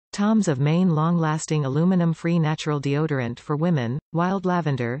Toms of Maine long-lasting aluminum-free natural deodorant for women, Wild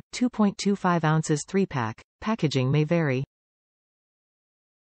Lavender, 2.25 ounces 3-pack, packaging may vary.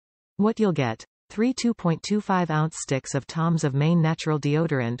 What you'll get. 3 2.25-ounce sticks of Toms of Maine natural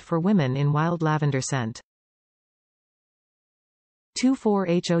deodorant for women in Wild Lavender scent.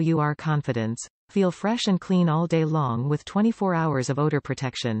 24HOUR Confidence. Feel fresh and clean all day long with 24 hours of odor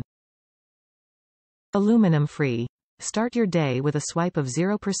protection. Aluminum-free. Start your day with a swipe of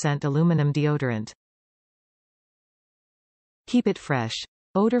 0% aluminum deodorant. Keep it fresh.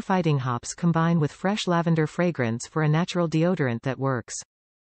 Odor-fighting hops combine with fresh lavender fragrance for a natural deodorant that works.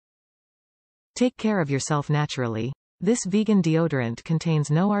 Take care of yourself naturally. This vegan deodorant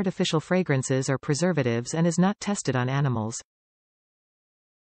contains no artificial fragrances or preservatives and is not tested on animals.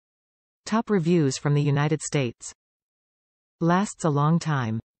 Top reviews from the United States. Lasts a long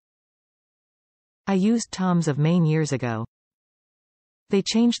time. I used Toms of Maine years ago. They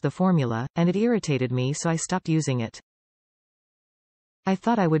changed the formula, and it irritated me, so I stopped using it. I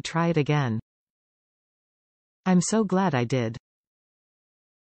thought I would try it again. I'm so glad I did.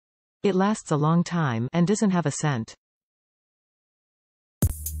 It lasts a long time and doesn't have a scent.